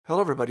Hello,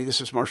 everybody. This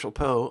is Marshall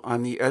Poe.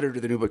 I'm the editor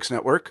of the New Books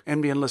Network.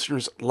 NBN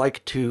listeners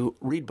like to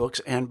read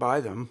books and buy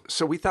them.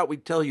 So we thought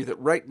we'd tell you that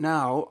right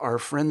now, our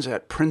friends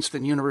at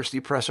Princeton University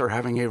Press are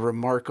having a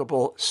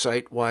remarkable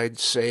site-wide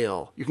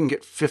sale. You can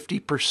get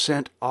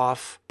 50%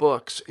 off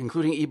books,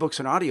 including ebooks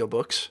and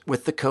audiobooks,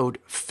 with the code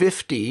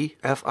 50,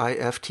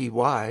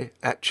 F-I-F-T-Y,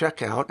 at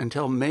checkout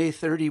until May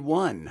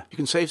 31. You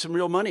can save some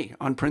real money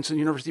on Princeton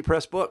University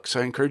Press books.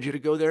 I encourage you to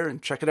go there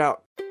and check it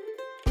out.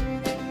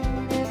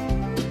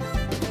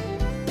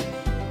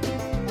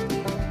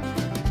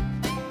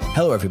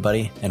 Hello,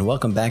 everybody, and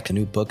welcome back to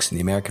New Books in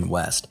the American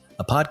West,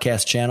 a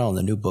podcast channel on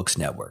the New Books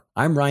Network.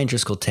 I'm Ryan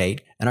Driscoll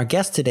Tate, and our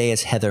guest today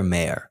is Heather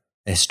Mayer,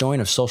 a historian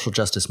of social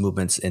justice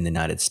movements in the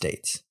United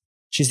States.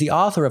 She's the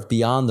author of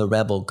Beyond the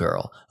Rebel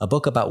Girl, a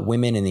book about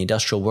women and the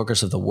industrial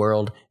workers of the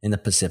world in the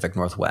Pacific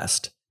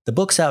Northwest. The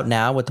book's out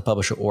now with the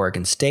publisher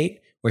Oregon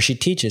State, where she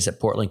teaches at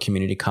Portland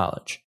Community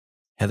College.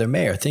 Heather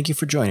Mayer, thank you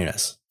for joining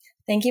us.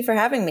 Thank you for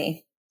having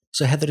me.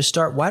 So Heather, to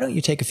start, why don't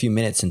you take a few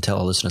minutes and tell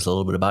our listeners a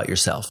little bit about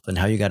yourself and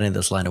how you got into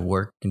this line of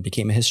work and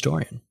became a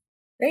historian?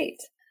 Great.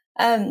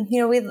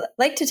 We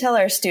like to tell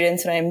our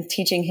students when I'm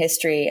teaching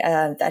history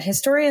that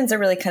historians are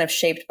really kind of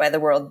shaped by the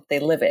world they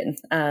live in.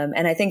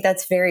 And I think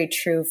that's very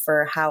true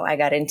for how I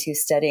got into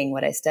studying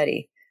what I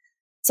study.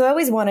 So I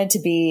always wanted to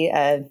be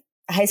a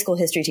high school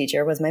history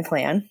teacher was my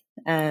plan.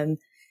 And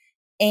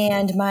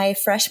my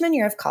freshman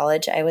year of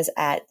college, I was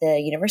at the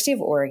University of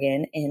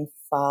Oregon in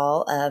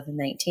fall of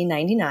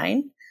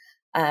 1999.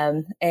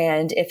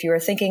 And if you were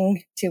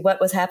thinking to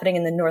what was happening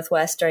in the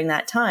Northwest during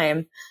that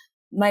time,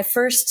 my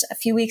first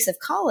few weeks of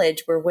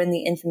college were when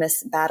the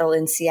infamous battle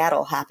in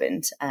Seattle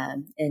happened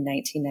in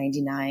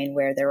 1999,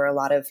 where there were a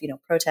lot of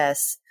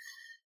protests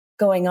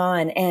going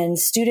on, and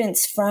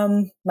students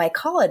from my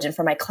college and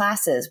from my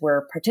classes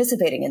were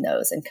participating in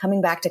those and coming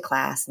back to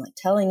class and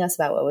telling us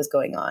about what was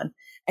going on.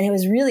 And it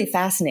was really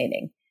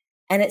fascinating.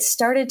 And it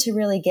started to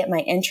really get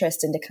my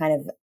interest into kind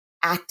of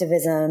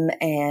activism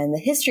and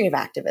the history of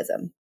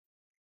activism.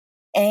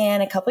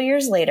 And a couple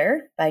years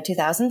later, by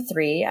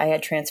 2003, I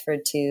had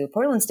transferred to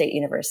Portland State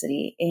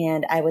University,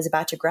 and I was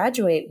about to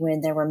graduate when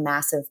there were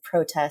massive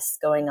protests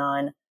going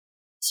on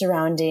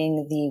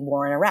surrounding the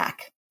war in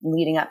Iraq,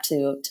 leading up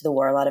to the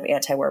war, a lot of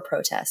anti-war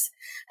protests.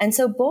 And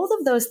so both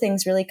of those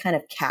things really kind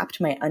of capped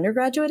my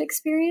undergraduate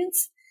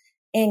experience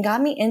and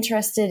got me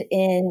interested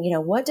in,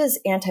 what does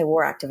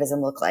anti-war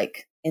activism look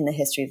like in the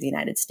history of the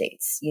United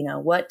States?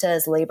 What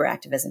does labor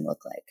activism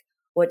look like?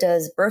 What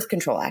does birth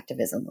control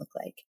activism look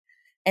like?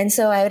 And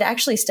so I had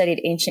actually studied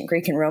ancient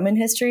Greek and Roman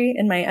history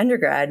in my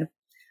undergrad.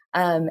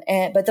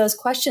 But those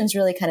questions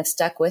really kind of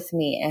stuck with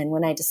me. And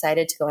when I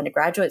decided to go into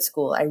graduate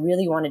school, I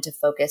really wanted to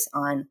focus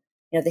on,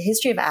 the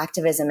history of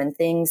activism and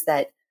things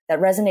that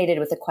resonated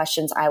with the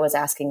questions I was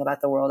asking about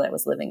the world I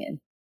was living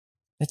in.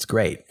 That's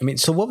great.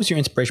 So what was your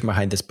inspiration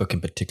behind this book in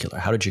particular?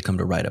 How did you come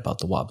to write about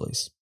the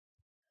Wobblies?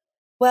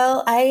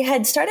 Well, I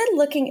had started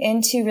looking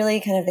into really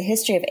kind of the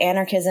history of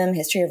anarchism,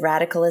 history of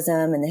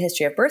radicalism, and the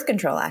history of birth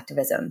control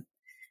activism.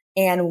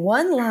 And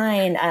one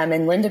line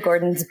in Linda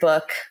Gordon's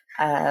book,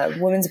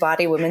 Woman's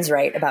Body, Women's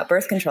Right, about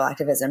birth control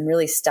activism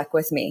really stuck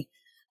with me.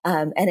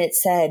 And it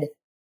said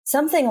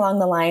something along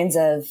the lines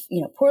of,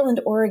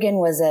 Portland, Oregon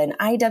was an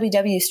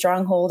IWW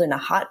stronghold and a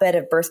hotbed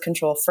of birth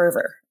control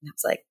fervor. And I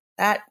was like,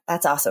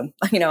 that's awesome.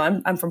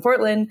 I'm from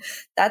Portland.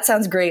 That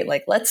sounds great.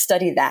 Let's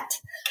study that.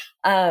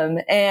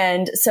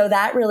 And so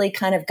that really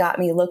kind of got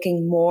me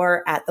looking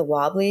more at the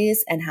Wobblies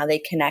and how they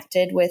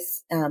connected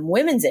with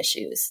women's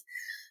issues.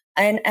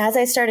 And as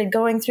I started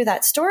going through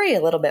that story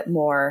a little bit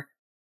more,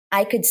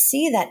 I could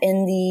see that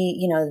in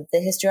the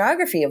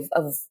historiography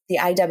of the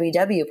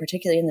IWW,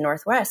 particularly in the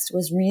Northwest,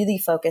 was really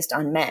focused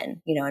on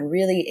men, and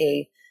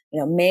really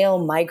a,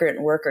 male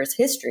migrant workers'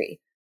 history.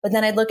 But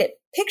then I'd look at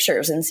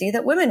pictures and see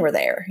that women were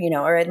there,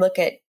 or I'd look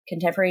at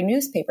contemporary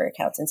newspaper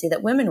accounts and see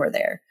that women were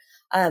there.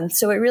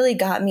 So it really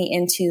got me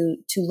into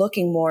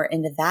looking more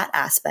into that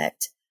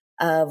aspect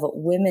of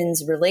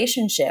women's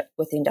relationship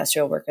with the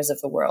industrial workers of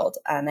the world,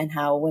 and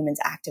how women's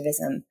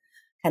activism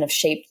kind of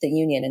shaped the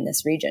union in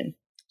this region.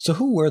 So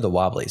who were the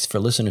Wobblies, for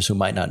listeners who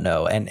might not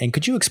know? And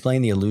could you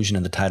explain the allusion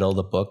in the title of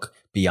the book,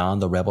 Beyond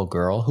the Rebel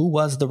Girl? Who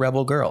was the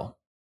Rebel Girl?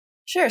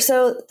 Sure.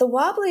 So the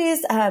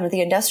Wobblies,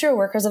 the industrial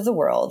workers of the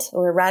world,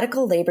 were a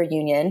radical labor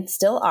union,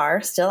 still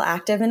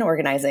active and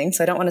organizing.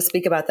 So I don't want to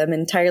speak about them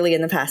entirely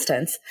in the past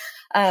tense.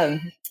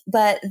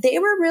 But they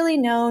were really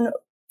known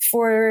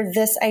for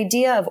this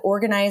idea of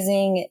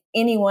organizing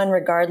anyone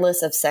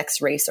regardless of sex,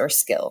 race, or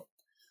skill.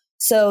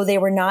 So they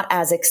were not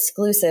as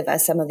exclusive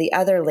as some of the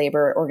other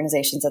labor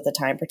organizations at the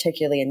time,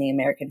 particularly in the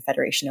American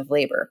Federation of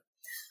Labor.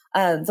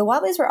 The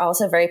Wobblies were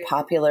also very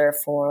popular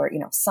for,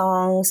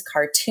 songs,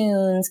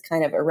 cartoons,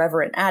 kind of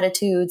irreverent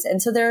attitudes.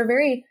 And so they're a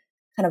very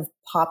kind of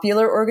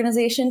popular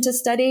organization to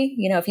study.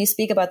 If you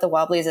speak about the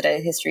Wobblies at a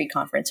history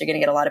conference, you're going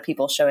to get a lot of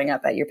people showing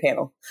up at your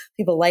panel.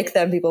 People like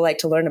them. People like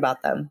to learn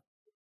about them.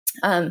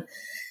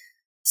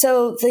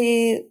 So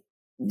the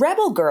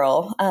Rebel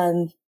Girl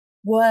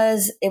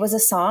it was a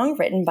song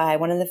written by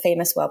one of the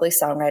famous Wobbly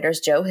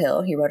songwriters, Joe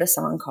Hill. He wrote a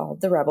song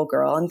called The Rebel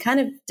Girl and kind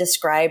of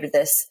described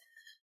this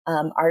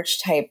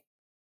archetype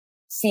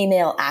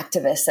female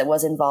activist that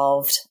was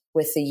involved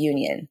with the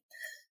Union.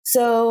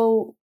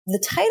 So the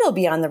title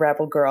Beyond the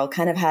Rebel Girl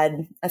kind of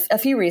had a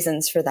few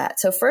reasons for that.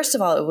 So first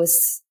of all, it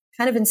was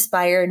kind of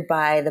inspired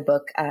by the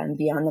book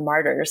Beyond the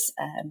Martyrs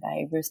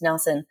by Bruce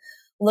Nelson,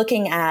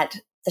 looking at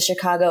the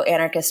Chicago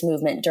anarchist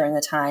movement during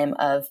the time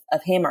of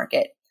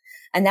Haymarket.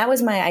 And that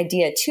was my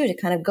idea too, to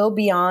kind of go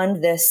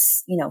beyond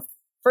this,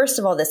 first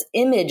of all, this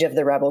image of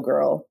the rebel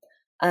girl,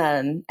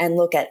 and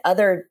look at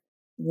other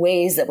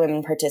ways that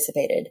women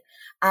participated,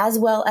 as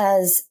well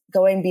as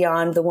going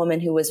beyond the woman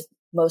who was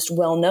most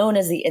well known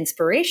as the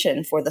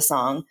inspiration for the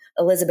song,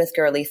 Elizabeth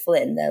Gurley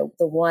Flynn,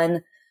 the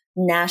one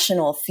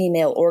national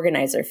female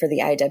organizer for the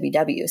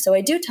IWW. So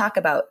I do talk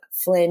about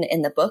Flynn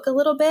in the book a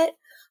little bit,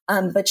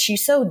 but she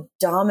so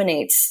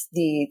dominates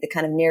the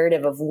kind of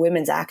narrative of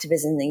women's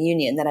activism in the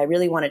Union that I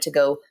really wanted to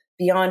go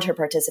beyond her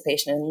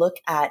participation and look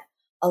at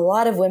a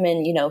lot of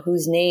women,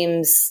 whose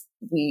names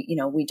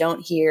we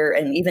don't hear,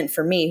 and even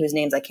for me, whose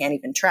names I can't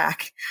even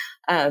track,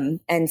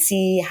 and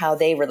see how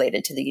they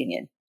related to the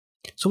Union.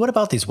 So what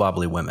about these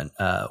wobbly women?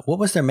 What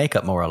was their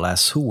makeup, more or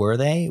less? Who were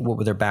they? What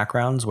were their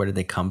backgrounds? Where did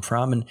they come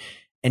from?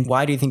 And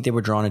why do you think they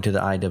were drawn into the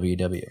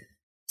IWW?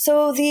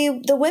 So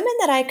the women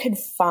that I could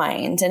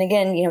find, and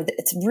again,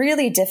 it's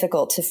really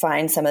difficult to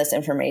find some of this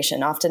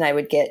information. Often I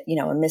would get, a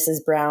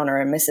Mrs. Brown or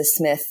a Mrs.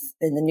 Smith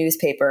in the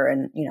newspaper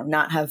and,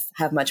 not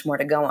have much more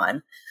to go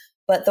on.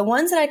 But the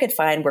ones that I could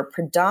find were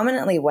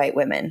predominantly white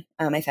women.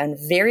 I found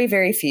very,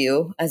 very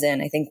few, as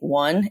in, I think,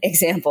 one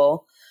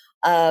example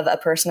of a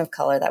person of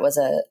color that was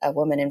a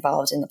woman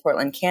involved in the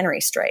Portland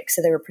cannery strike.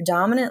 So they were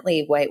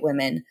predominantly white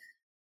women.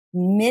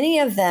 Many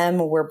of them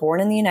were born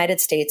in the United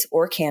States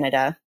or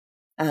Canada.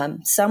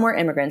 Some were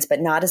immigrants,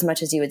 but not as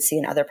much as you would see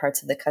in other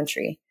parts of the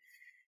country.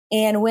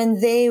 And when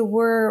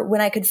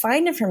I could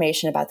find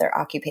information about their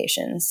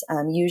occupations,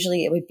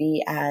 usually it would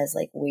be as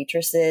like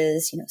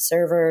waitresses,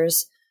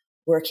 servers,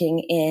 working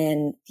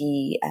in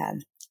the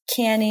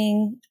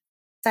canning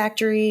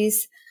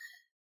factories.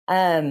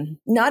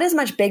 Not as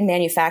much big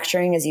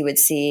manufacturing as you would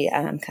see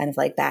kind of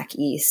like back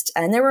east.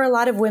 And there were a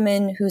lot of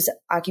women whose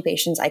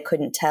occupations I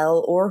couldn't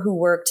tell, or who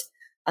worked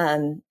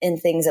in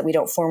things that we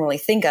don't formally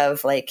think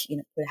of, like,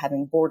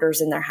 having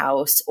boarders in their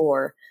house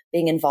or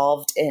being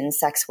involved in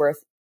sex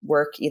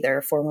work,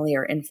 either formally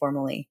or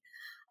informally.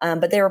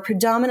 But they were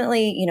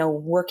predominantly,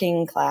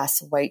 working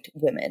class white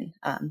women,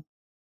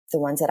 the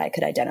ones that I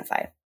could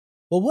identify.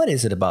 Well, what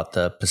is it about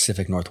the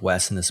Pacific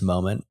Northwest in this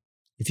moment?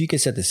 If you could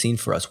set the scene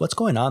for us, what's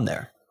going on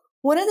there?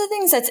 One of the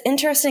things that's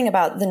interesting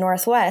about the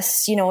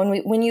Northwest,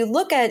 when you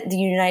look at the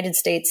United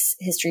States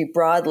history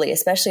broadly,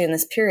 especially in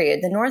this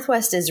period, the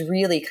Northwest is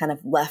really kind of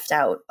left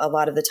out a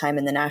lot of the time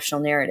in the national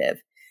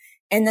narrative.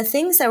 And the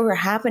things that were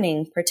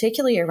happening,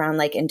 particularly around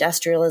like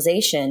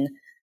industrialization,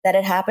 that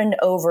had happened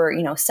over,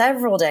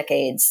 several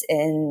decades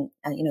in,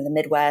 the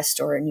Midwest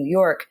or New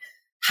York,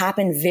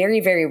 happened very,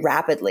 very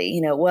rapidly.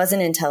 It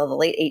wasn't until the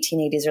late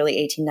 1880s, early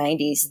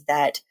 1890s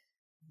that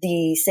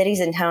the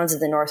cities and towns of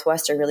the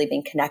Northwest are really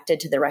being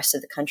connected to the rest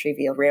of the country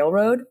via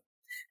railroad.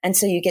 And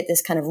so you get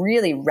this kind of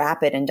really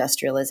rapid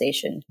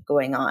industrialization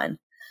going on.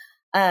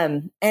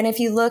 And if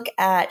you look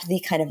at the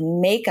kind of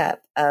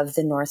makeup of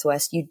the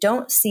Northwest, you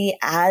don't see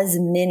as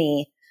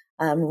many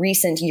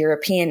recent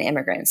European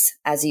immigrants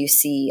as you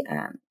see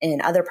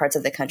in other parts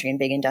of the country in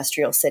big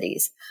industrial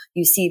cities.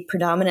 You see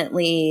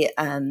predominantly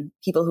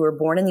people who were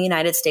born in the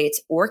United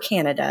States or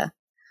Canada,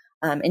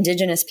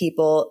 indigenous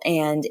people,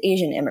 and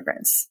Asian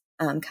immigrants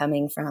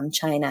coming from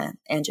China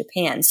and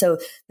Japan. So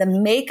the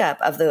makeup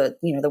of the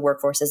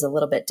workforce is a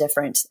little bit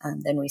different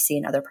than we see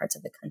in other parts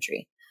of the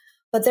country.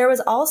 But there was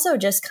also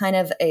just kind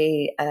of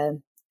a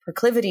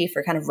proclivity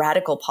for kind of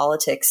radical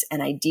politics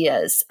and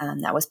ideas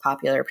that was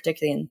popular,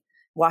 particularly in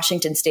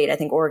Washington state. I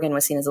think Oregon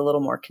was seen as a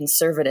little more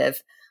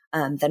conservative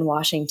than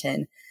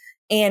Washington.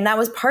 And that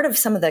was part of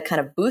some of the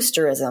kind of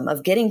boosterism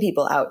of getting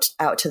people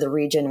out to the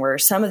region, were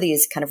some of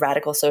these kind of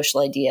radical social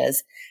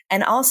ideas.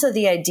 And also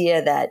the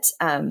idea that,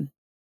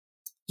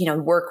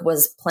 work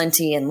was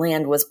plenty and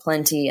land was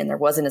plenty, and there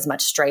wasn't as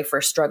much strife or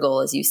struggle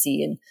as you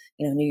see in,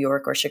 New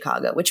York or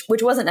Chicago, which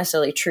wasn't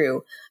necessarily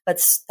true, but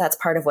that's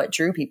part of what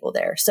drew people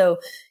there. So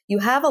you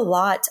have a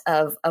lot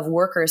of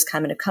workers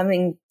coming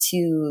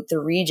to the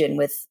region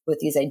with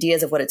these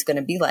ideas of what it's going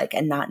to be like,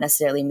 and not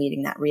necessarily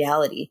meeting that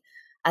reality,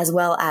 as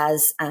well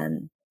as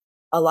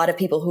a lot of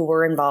people who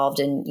were involved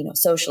in,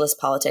 socialist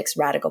politics,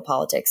 radical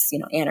politics,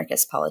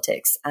 anarchist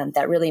politics,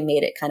 that really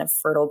made it kind of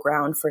fertile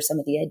ground for some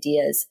of the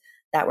ideas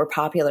that were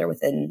popular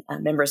within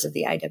members of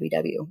the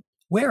IWW.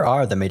 Where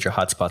are the major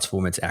hotspots for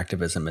women's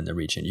activism in the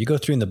region? You go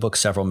through in the book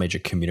several major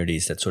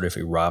communities that sort of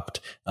erupt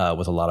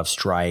with a lot of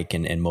strike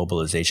and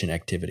mobilization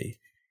activity.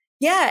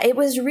 Yeah, it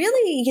was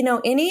really,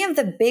 any of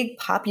the big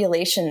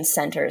population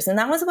centers. And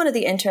that was one of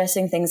the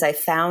interesting things I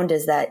found,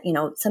 is that,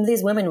 some of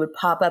these women would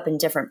pop up in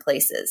different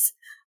places,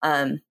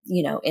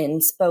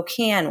 in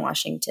Spokane,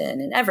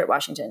 Washington, in Everett,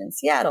 Washington, in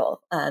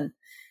Seattle.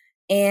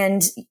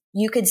 And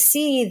you could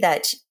see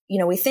that,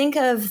 we think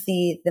of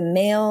the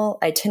male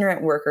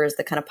itinerant workers,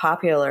 the kind of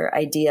popular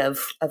idea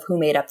of who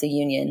made up the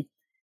Union,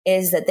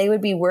 is that they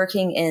would be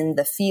working in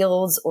the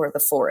fields or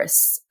the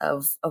forests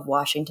of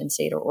Washington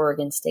State or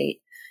Oregon State.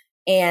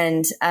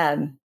 And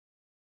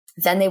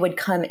then they would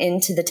come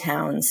into the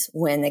towns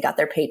when they got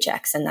their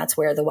paychecks. And that's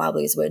where the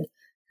Wobblies would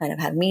kind of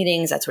have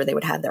meetings. That's where they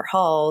would have their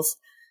halls.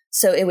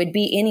 So it would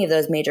be any of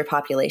those major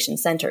population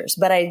centers.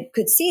 But I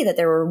could see that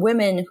there were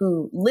women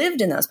who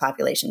lived in those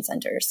population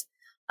centers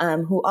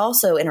who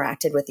also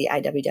interacted with the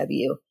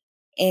IWW.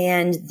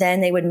 And then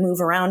they would move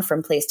around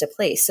from place to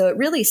place. So it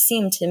really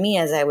seemed to me,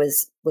 as I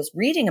was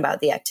reading about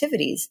the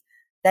activities,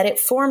 that it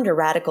formed a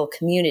radical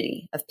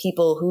community of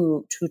people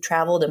who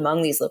traveled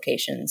among these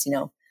locations,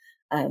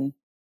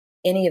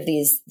 any of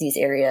these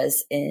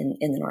areas in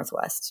the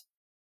Northwest.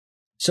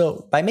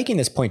 So by making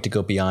this point to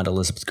go beyond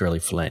Elizabeth Gurley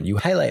Flynn, you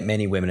highlight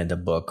many women in the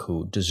book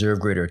who deserve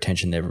greater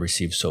attention they've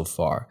received so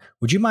far.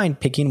 Would you mind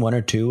picking one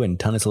or two and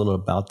telling us a little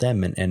about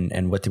them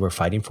and what they were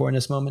fighting for in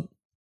this moment?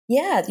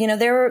 Yeah,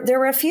 there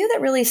were a few that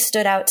really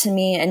stood out to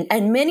me,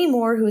 and many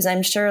more whose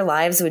I'm sure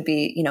lives would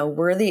be,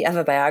 worthy of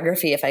a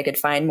biography if I could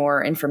find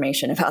more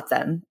information about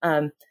them.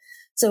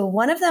 So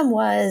one of them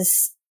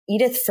was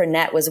Edith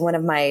Frenette, was one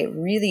of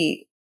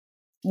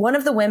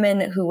the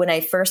women who, when I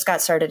first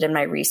got started in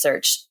my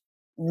research,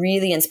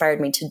 really inspired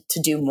me to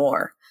do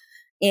more.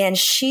 And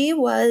she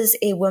was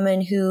a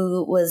woman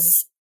who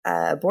was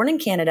born in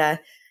Canada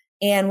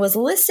and was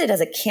listed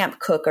as a camp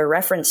cook, or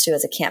referenced to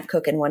as a camp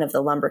cook in one of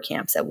the lumber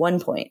camps at one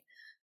point.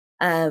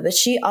 But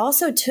she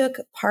also took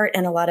part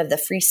in a lot of the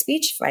free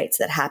speech fights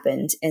that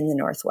happened in the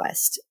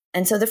Northwest.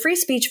 And so the free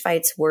speech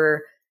fights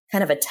were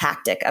kind of a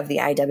tactic of the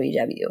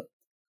IWW.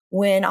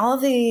 When all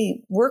of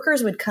the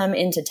workers would come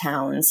into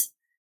towns,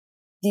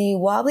 the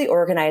Wobbly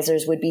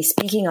organizers would be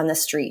speaking on the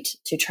street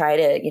to try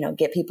to,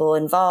 get people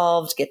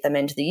involved, get them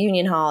into the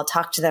union hall,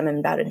 talk to them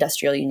about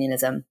industrial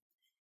unionism.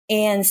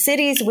 And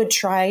cities would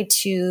try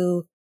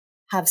to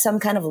have some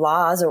kind of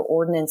laws or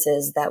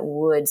ordinances that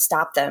would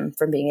stop them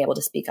from being able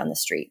to speak on the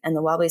street. And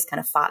the Wobblies kind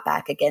of fought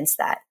back against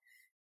that.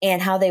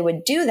 And how they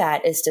would do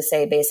that is to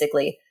say,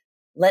 basically,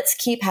 let's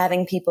keep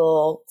having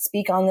people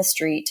speak on the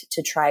street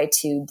to try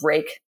to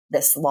break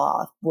this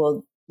law.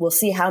 We'll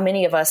see how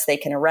many of us they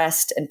can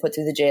arrest and put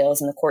through the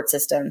jails and the court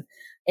system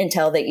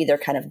until they either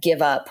kind of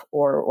give up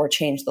or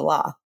change the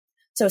law.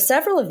 So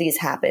several of these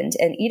happened,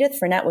 and Edith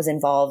Frenette was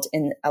involved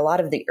in a lot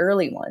of the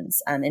early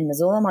ones, in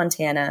Missoula,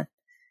 Montana,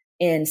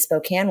 in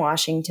Spokane,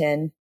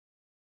 Washington.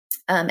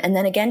 And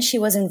then again, she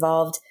was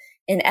involved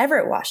in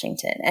Everett,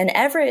 Washington. And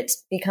Everett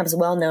becomes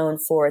well known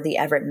for the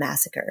Everett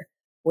Massacre,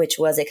 which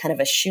was a kind of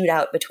a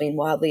shootout between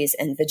Wobblies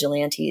and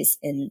vigilantes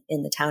in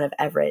the town of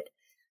Everett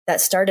that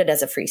started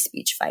as a free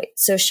speech fight.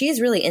 So she's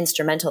really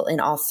instrumental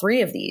in all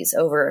three of these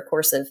over a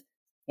course of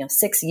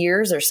 6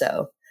 years or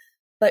so.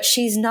 But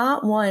she's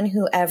not one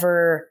who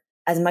ever,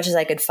 as much as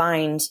I could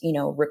find,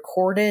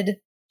 recorded.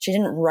 She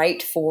didn't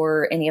write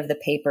for any of the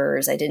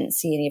papers. I didn't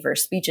see any of her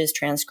speeches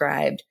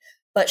transcribed,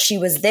 but she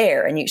was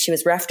there, and she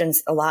was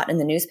referenced a lot in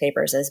the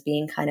newspapers as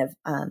being kind of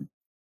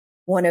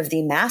one of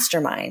the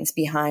masterminds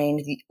behind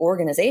the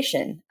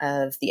organization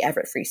of the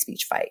Everett free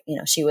speech fight.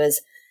 She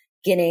was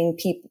getting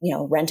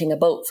people, renting a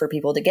boat for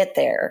people to get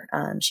there.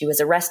 She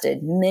was arrested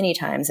many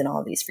times in all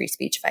of these free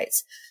speech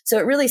fights. So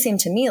it really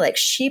seemed to me like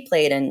she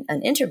played an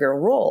integral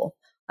role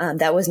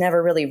that was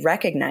never really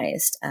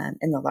recognized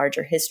in the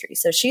larger history.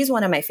 So she's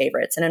one of my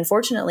favorites. And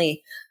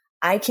unfortunately,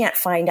 I can't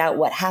find out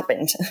what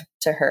happened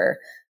to her.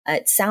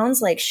 It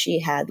sounds like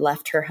she had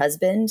left her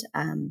husband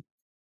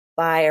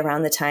by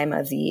around the time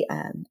of the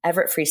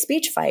Everett free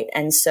speech fight.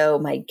 And so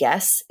my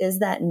guess is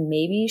that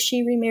maybe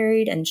she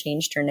remarried and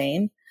changed her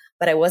name,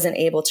 but I wasn't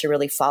able to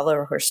really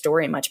follow her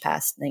story much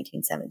past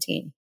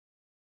 1917.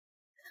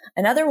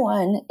 Another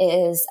one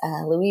is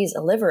Louise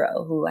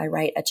Olivero, who I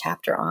write a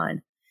chapter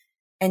on.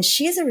 And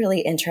she's a really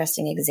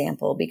interesting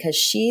example because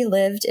she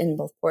lived in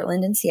both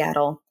Portland and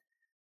Seattle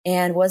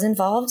and was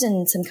involved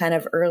in some kind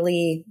of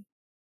early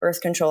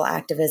birth control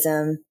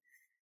activism.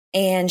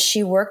 And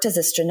she worked as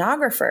a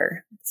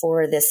stenographer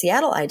for the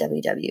Seattle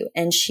IWW,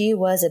 and she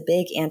was a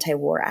big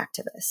anti-war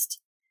activist.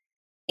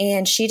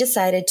 And she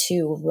decided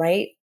to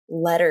write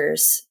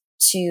letters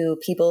to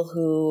people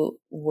who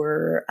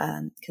were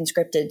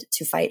conscripted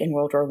to fight in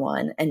World War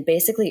I, and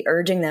basically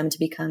urging them to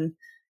become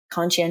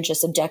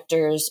conscientious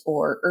objectors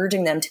or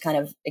urging them to kind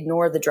of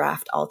ignore the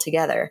draft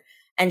altogether.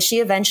 And she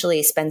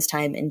eventually spends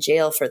time in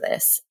jail for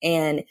this.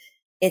 And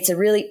it's a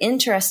really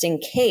interesting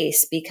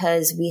case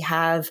because we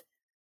have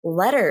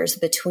letters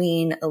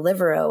between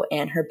Olivero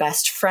and her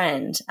best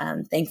friend,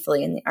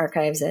 thankfully in the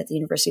archives at the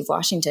University of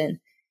Washington.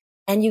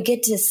 And you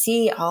get to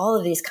see all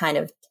of these kind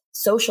of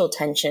social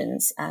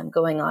tensions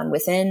going on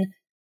within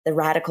the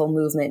radical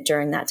movement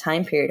during that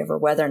time period over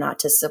whether or not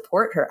to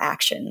support her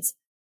actions,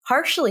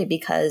 partially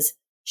because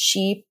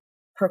she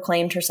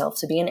proclaimed herself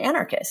to be an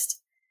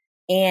anarchist.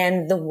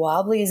 And the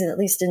Wobblies, at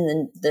least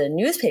in the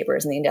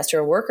newspapers and the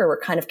Industrial Worker,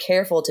 were kind of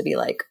careful to be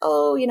like,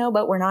 oh,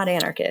 but we're not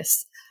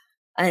anarchists.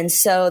 And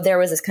so there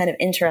was this kind of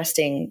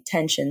interesting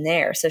tension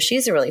there. So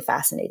she's a really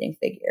fascinating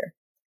figure.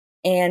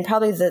 And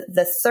probably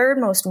the third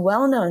most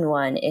well-known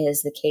one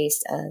is the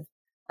case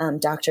of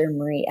Dr.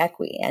 Marie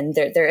Equi. And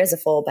there is a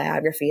full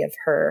biography of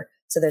her.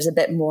 So there's a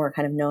bit more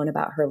kind of known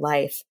about her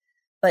life.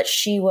 But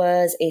she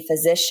was a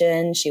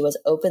physician. She was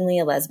openly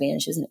a lesbian.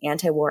 She was an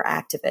anti-war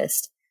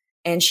activist.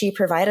 And she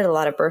provided a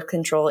lot of birth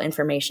control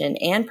information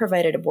and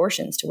provided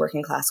abortions to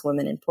working class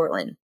women in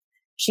Portland.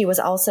 She was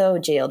also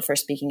jailed for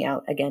speaking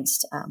out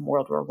against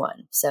World War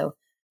I. So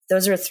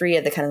those are three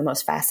of the kind of the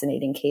most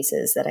fascinating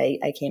cases that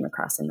I came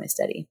across in my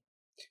study.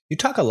 You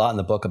talk a lot in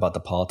the book about the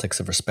politics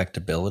of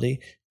respectability.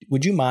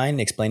 Would you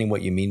mind explaining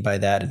what you mean by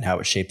that and how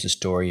it shapes the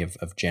story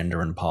of gender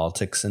and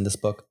politics in this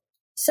book?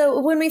 So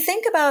when we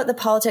think about the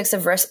politics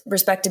of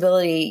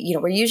respectability,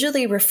 we're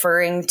usually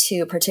referring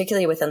to,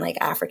 particularly within like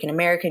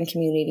African-American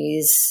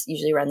communities,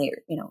 usually around the,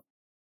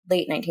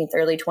 late 19th,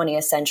 early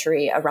 20th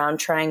century, around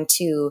trying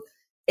to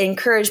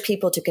encourage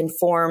people to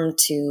conform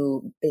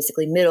to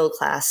basically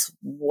middle-class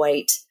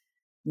white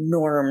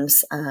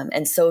norms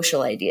and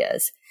social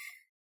ideas.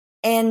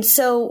 And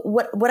so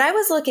what I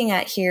was looking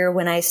at here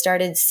when I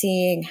started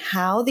seeing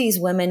how these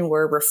women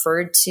were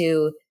referred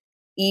to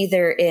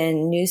either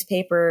in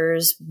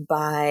newspapers,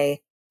 by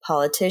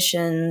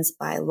politicians,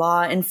 by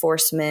law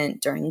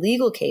enforcement, during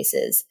legal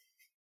cases,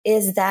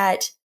 is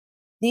that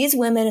these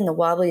women and the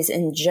Wobblies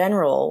in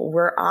general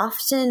were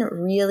often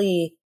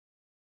really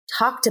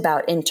talked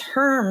about in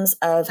terms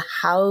of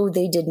how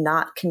they did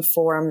not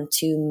conform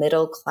to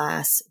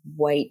middle-class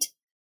white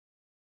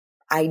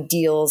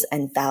ideals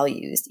and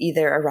values,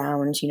 either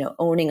around,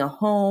 owning a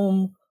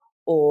home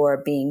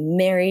or being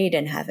married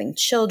and having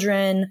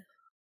children,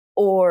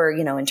 or,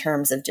 in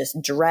terms of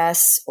just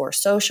dress or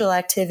social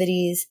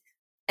activities.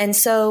 And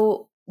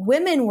so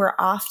women were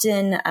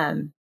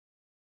often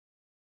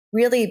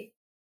really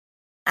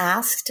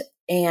asked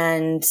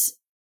and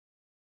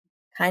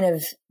kind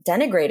of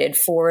denigrated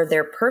for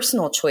their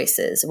personal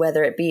choices,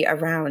 whether it be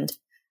around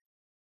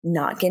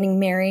not getting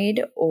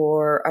married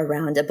or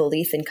around a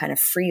belief in kind of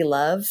free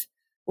love,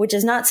 which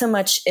is not so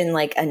much in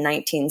like a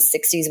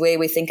 1960s way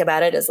we think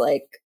about it as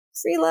like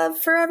free love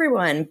for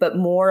everyone, but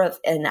more of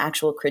an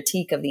actual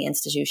critique of the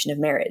institution of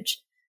marriage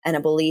and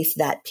a belief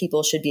that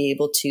people should be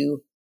able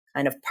to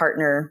kind of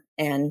partner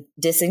and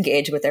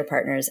disengage with their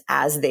partners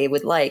as they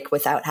would like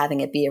without having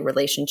it be a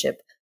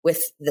relationship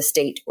with the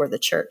state or the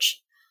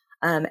church.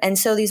 And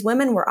so these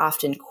women were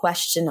often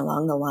questioned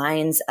along the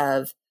lines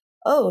of,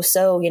 oh,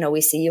 so,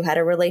 we see you had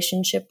a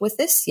relationship with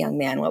this young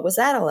man. What was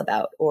that all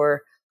about?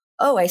 Or,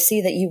 oh, I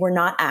see that you were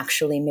not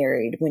actually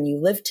married when you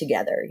lived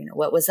together.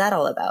 What was that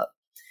all about?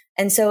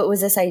 And so it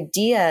was this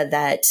idea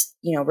that,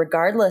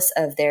 regardless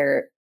of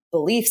their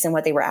beliefs and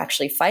what they were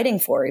actually fighting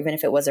for, even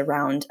if it was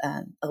around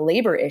a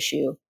labor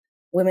issue,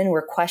 women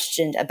were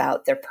questioned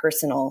about their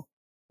personal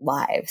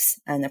lives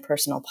and their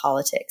personal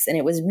politics. And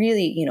it was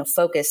really,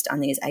 focused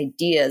on these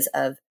ideas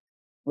of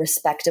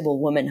respectable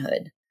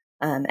womanhood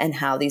and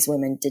how these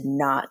women did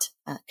not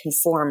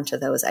conform to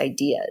those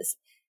ideas.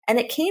 And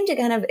it came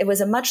to it was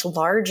a much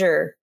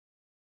larger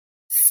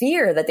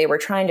fear that they were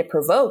trying to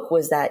provoke,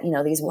 was that,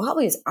 these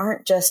Wobblies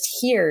aren't just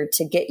here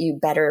to get you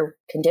better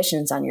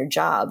conditions on your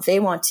job. They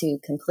want to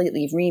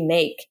completely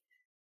remake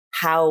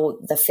how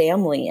the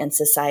family and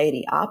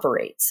society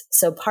operates.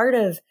 So part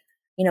of,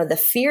 the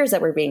fears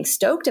that were being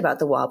stoked about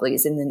the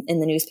Wobblies in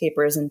the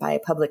newspapers and by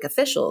public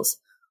officials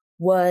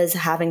was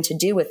having to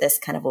do with this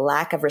kind of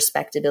lack of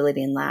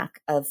respectability and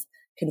lack of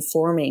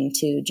conforming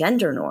to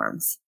gender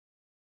norms.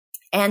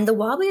 And the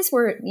Wobblies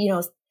were,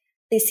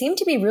 they seemed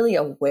to be really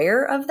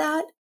aware of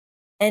that.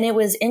 And it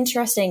was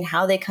interesting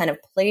how they kind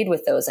of played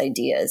with those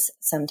ideas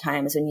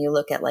sometimes when you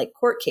look at like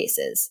court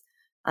cases.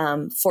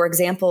 For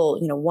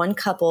example, one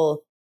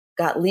couple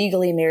got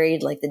legally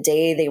married like the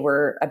day they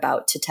were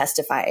about to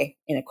testify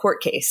in a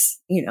court case,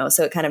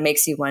 so it kind of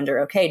makes you wonder,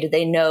 okay, did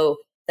they know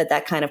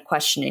that kind of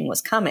questioning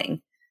was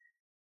coming?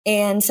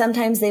 And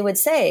sometimes they would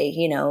say,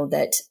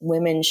 that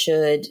women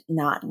should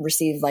not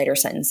receive lighter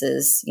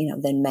sentences,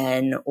 than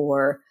men,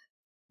 or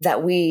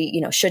that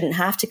we, shouldn't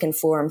have to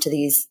conform to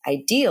these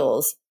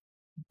ideals.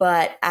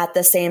 But at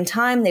the same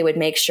time, they would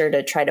make sure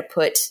to try to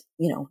put,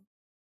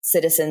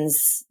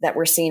 citizens that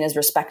were seen as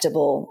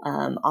respectable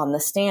on the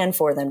stand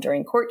for them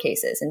during court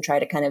cases, and try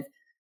to kind of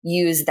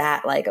use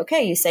that like,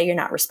 okay, you say you're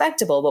not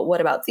respectable, but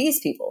what about these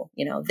people?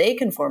 They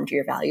conform to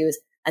your values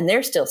and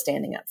they're still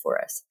standing up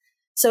for us.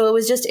 So it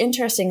was just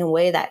interesting the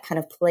way that kind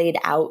of played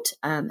out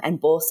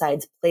and both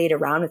sides played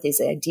around with these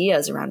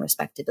ideas around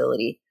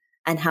respectability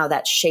and how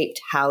that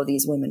shaped how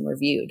these women were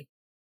viewed.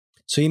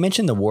 So you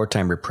mentioned the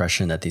wartime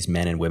repression that these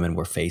men and women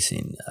were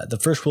facing. The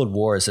First World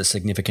War is a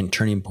significant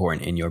turning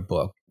point in your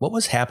book. What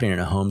was happening in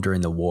a home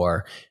during the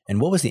war,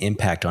 and what was the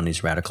impact on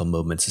these radical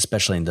movements,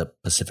 especially in the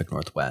Pacific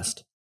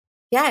Northwest?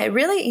 Yeah, it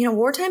really,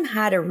 wartime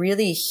had a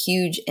really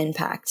huge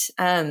impact.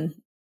 One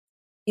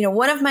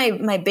of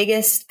my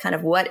biggest kind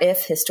of what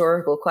if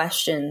historical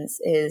questions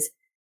is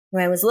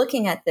when I was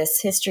looking at this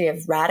history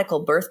of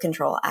radical birth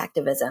control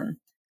activism,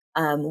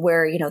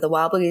 where, the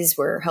Wobblies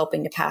were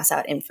helping to pass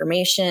out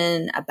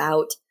information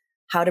about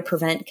how to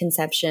prevent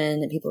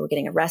conception, and people were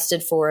getting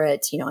arrested for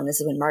it. And this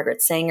is when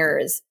Margaret Sanger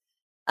is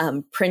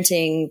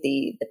printing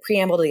the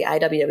preamble to the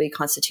IWW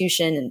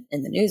Constitution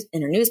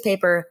in her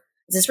newspaper.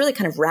 It's this really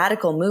kind of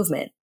radical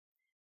movement.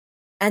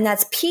 And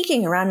that's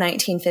peaking around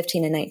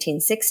 1915 and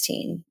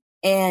 1916.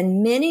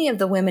 And many of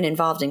the women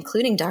involved,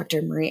 including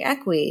Dr. Marie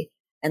Equi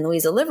and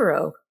Louisa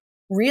Livereaux,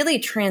 really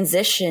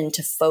transitioned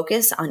to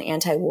focus on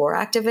anti-war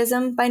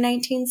activism by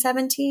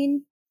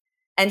 1917.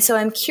 And so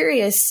I'm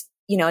curious,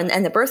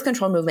 and the birth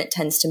control movement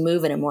tends to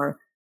move in a more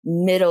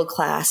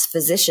middle-class,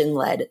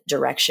 physician-led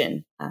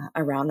direction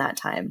around that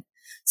time.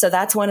 So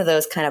that's one of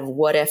those kind of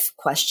what-if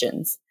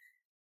questions.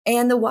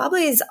 And the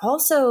Wobblies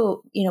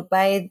also,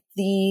 by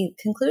the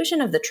conclusion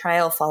of the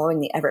trial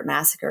following the Everett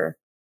Massacre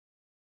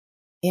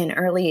in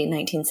early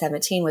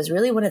 1917 was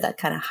really one of the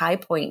kind of high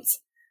points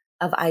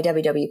of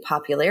IWW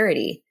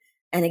popularity.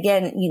 And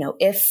again,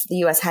 if the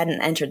U.S.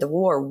 hadn't entered the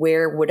war,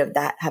 where would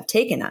that have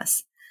taken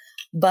us?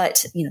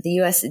 But, the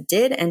U.S.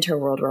 did enter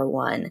World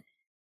War I.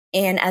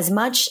 And as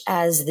much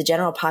as the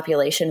general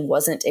population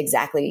wasn't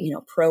exactly,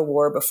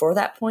 pro-war before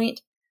that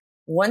point,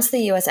 once the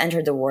U.S.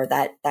 entered the war,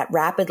 that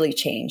rapidly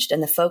changed,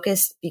 and the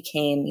focus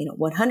became,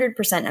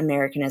 100%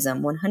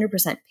 Americanism,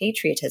 100%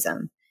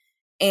 patriotism.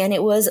 And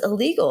it was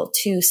illegal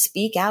to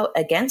speak out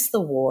against the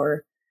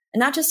war,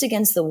 and not just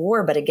against the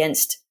war, but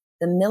against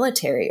the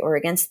military or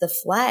against the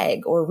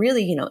flag, or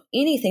really,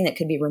 anything that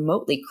could be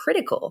remotely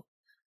critical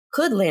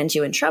could land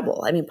you in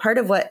trouble. I mean, part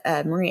of what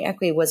Marie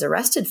Equi was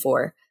arrested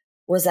for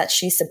was that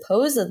she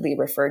supposedly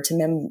referred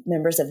to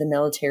members of the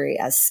military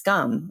as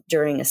scum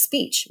during a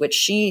speech, which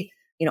she,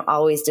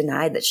 always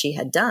denied that she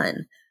had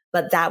done.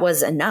 But that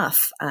was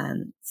enough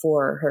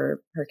for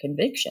her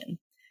conviction.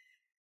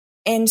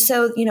 And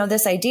so,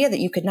 this idea that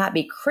you could not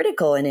be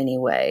critical in any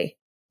way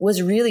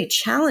was really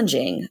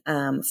challenging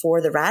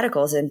for the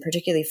radicals, and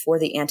particularly for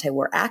the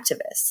anti-war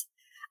activists.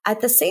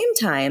 At the same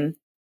time,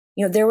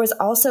 there was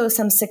also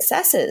some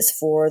successes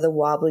for the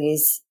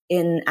Wobblies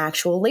in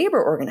actual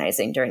labor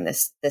organizing during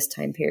this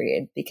time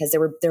period, because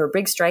there were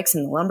big strikes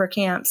in the lumber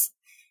camps,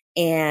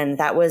 and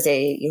that was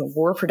a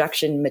war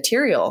production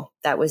material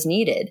that was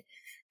needed.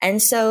 And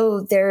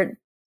so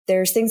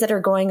there's things that are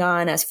going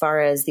on as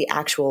far as the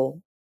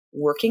actual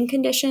working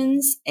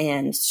conditions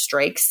and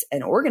strikes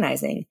and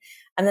organizing.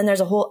 And then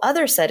there's a whole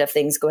other set of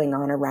things going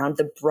on around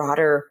the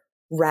broader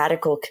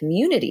radical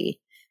community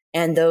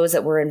and those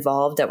that were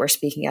involved that were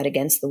speaking out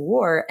against the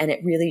war. And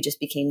it really just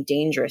became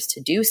dangerous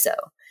to do so.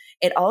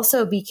 It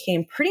also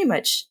became pretty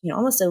much,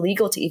 almost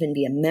illegal to even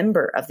be a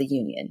member of the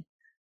union.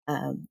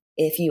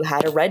 If you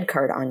had a red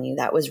card on you,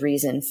 that was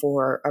reason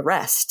for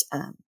arrest.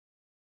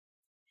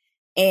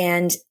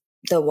 And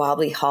the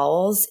Wobbly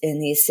halls in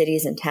these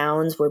cities and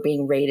towns were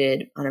being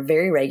raided on a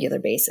very regular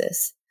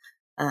basis.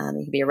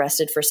 You could be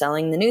arrested for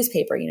selling the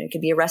newspaper. You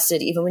could be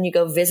arrested even when you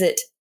go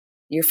visit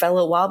your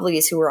fellow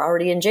Wobblies who were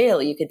already in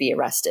jail. You could be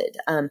arrested.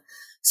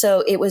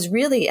 So it was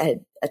really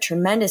a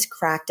tremendous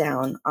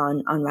crackdown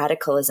on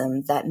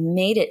radicalism that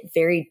made it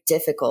very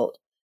difficult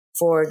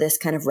for this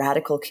kind of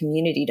radical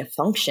community to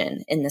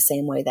function in the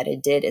same way that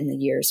it did in the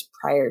years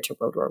prior to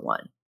World War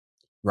I.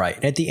 Right.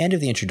 And at the end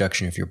of the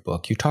introduction of your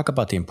book, you talk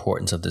about the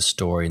importance of this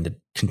story and the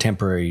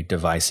contemporary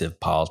divisive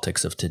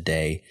politics of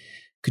today.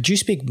 Could you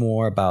speak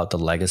more about the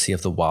legacy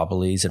of the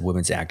Wobblies and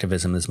women's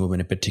activism in this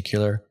movement in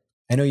particular?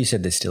 I know you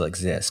said they still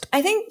exist.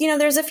 I think,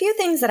 there's a few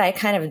things that I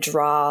kind of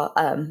draw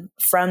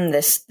from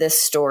this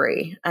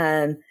story.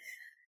 And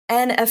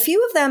a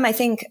few of them, I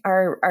think,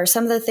 are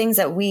some of the things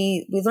that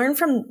we learned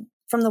from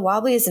the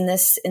Wobblies in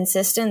this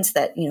insistence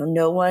that,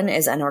 no one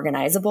is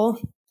unorganizable.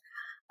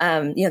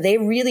 They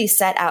really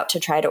set out to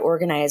try to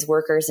organize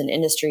workers and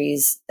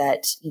industries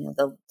that,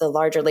 the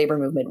larger labor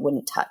movement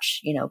wouldn't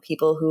touch,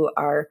 people who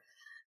are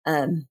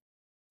in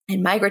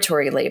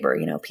migratory labor,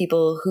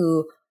 people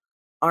who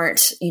aren't,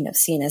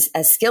 seen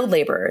as skilled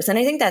laborers. And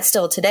I think that's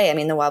still today. I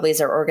mean, the Wobblies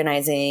are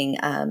organizing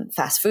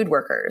fast food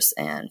workers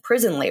and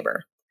prison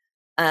labor.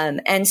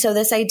 And so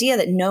this idea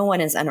that no one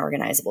is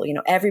unorganizable,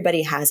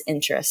 everybody has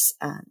interests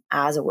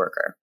as a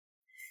worker.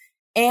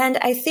 And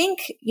I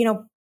think,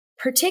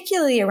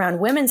 particularly around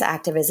women's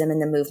activism in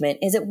the movement,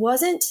 is it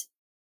wasn't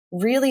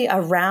really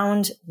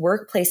around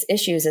workplace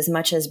issues as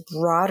much as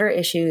broader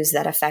issues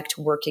that affect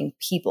working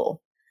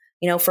people.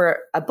 For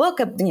a book,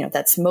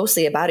 that's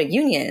mostly about a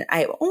union,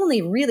 I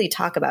only really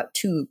talk about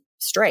 2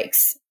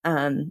 strikes,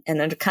 and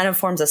it kind of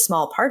forms a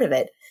small part of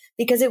it,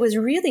 because it was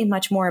really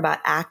much more about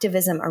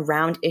activism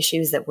around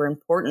issues that were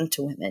important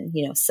to women,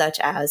 such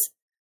as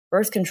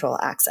birth control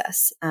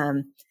access.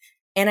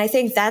 And I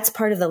think that's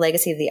part of the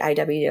legacy of the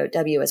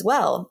IWW as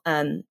well.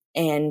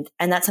 And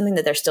that's something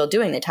that they're still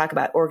doing. They talk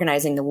about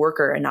organizing the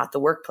worker and not the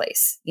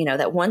workplace.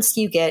 That once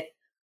you get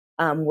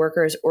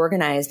workers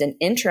organized and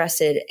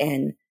interested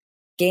in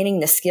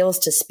gaining the skills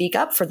to speak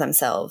up for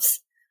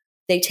themselves,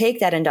 they take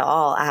that into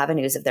all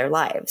avenues of their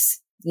lives.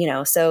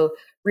 So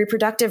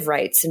reproductive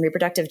rights and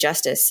reproductive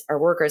justice are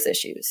workers'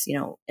 issues.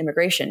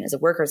 Immigration is a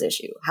workers'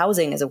 issue.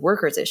 Housing is a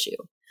workers' issue.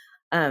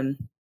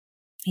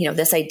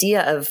 this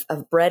idea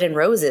of bread and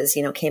roses,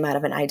 came out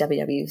of an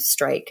IWW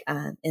strike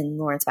in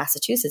Lawrence,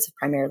 Massachusetts, of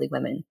primarily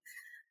women.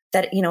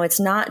 That, it's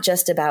not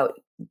just about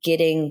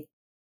getting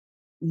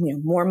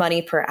more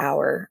money per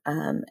hour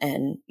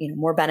and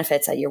more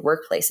benefits at your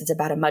workplace. It's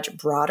about a much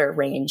broader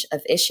range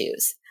of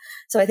issues.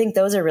 So I think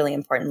those are really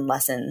important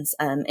lessons.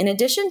 In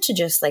addition to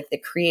just like the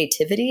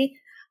creativity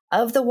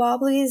of the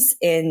Wobblies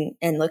in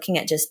looking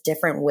at just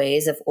different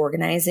ways of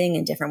organizing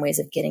and different ways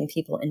of getting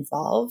people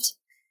involved.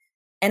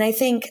 And I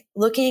think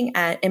looking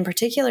at, in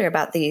particular,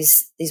 about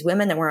these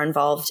women that were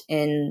involved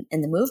in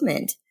the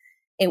movement,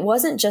 it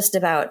wasn't just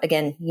about,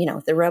 again,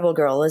 the rebel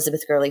girl,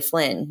 Elizabeth Gurley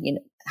Flynn,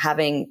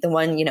 having the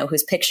one,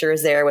 whose picture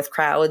is there with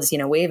crowds,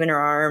 waving her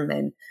arm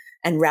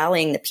and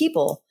rallying the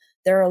people.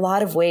 There are a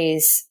lot of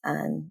ways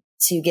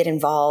to get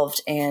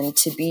involved and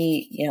to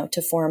be,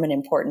 to form an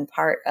important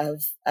part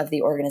of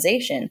the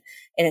organization.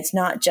 And it's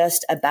not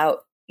just about,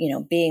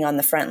 being on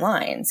the front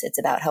lines. It's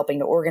about helping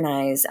to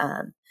organize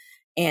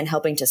and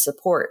helping to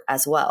support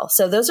as well.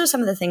 So those are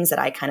some of the things that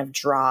I kind of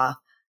draw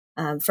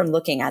from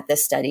looking at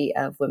this study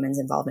of women's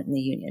involvement in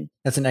the union.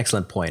 That's an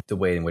excellent point, the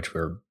way in which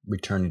we're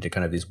returning to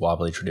kind of these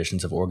wobbly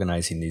traditions of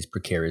organizing these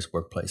precarious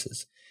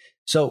workplaces.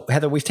 So,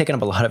 Heather, we've taken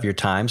up a lot of your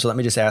time. So let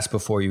me just ask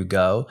before you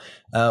go,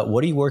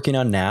 what are you working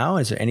on now?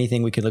 Is there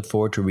anything we could look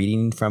forward to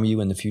reading from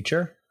you in the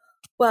future?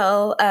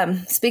 Well,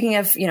 speaking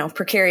of,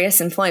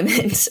 precarious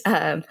employment,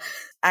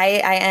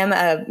 I am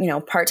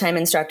a, part-time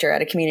instructor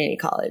at a community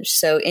college.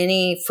 So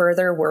any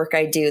further work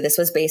I do, this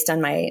was based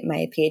on my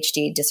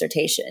PhD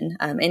dissertation.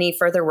 Any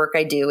further work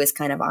I do is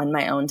kind of on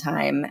my own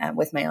time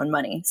with my own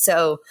money.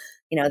 So,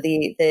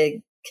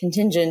 the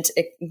contingent,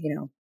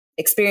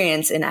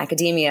 experience in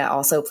academia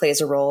also plays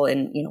a role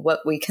in,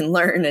 what we can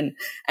learn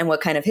and what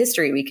kind of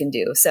history we can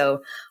do.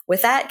 So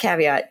with that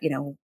caveat,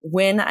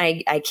 when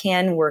I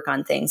can work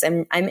on things,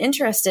 I'm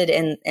interested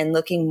in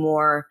looking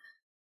more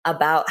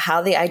about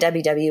how the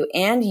IWW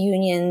and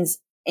unions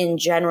in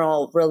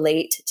general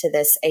relate to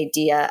this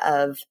idea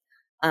of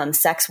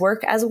sex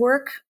work as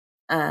work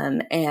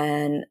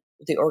and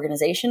the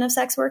organization of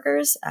sex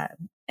workers.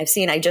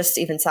 I just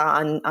even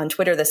saw on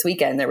Twitter this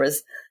weekend, there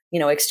was,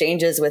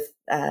 exchanges with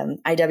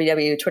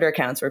IWW Twitter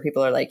accounts where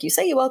people are like, you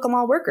say you welcome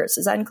all workers.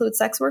 Does that include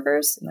sex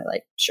workers? And they're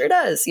like, sure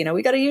does.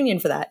 We got a union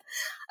for that.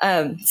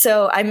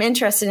 So I'm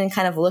interested in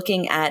kind of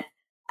looking at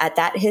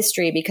that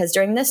history, because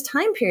during this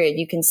time period,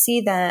 you can see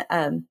that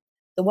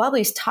the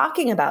Wobblies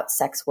talking about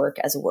sex work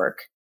as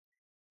work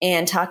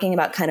and talking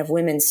about kind of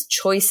women's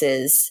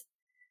choices,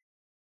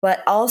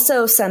 but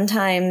also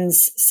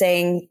sometimes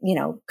saying,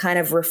 kind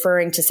of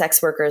referring to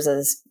sex workers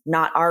as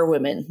not our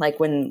women. Like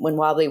when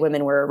Wobbly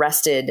women were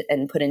arrested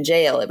and put in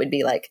jail, it would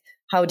be like,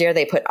 how dare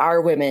they put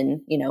our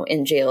women,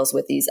 in jails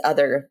with these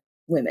other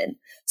women.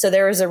 So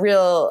there was a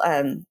real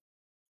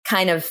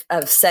kind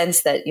of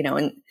sense that,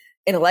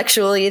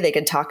 intellectually they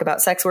could talk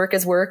about sex work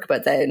as work,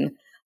 but then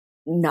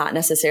not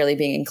necessarily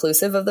being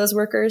inclusive of those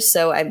workers.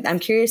 So I'm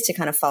curious to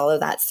kind of follow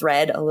that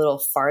thread a little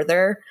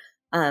farther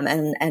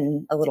and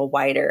a little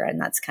wider.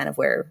 And that's kind of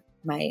where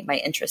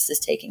my interest is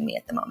taking me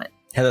at the moment.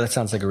 Heather, that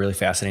sounds like a really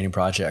fascinating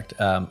project.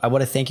 I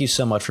want to thank you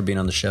so much for being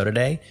on the show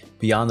today.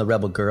 Beyond the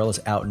Rebel Girl is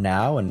out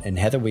now. And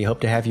Heather, we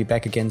hope to have you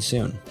back again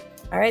soon.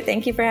 All right.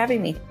 Thank you for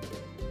having me.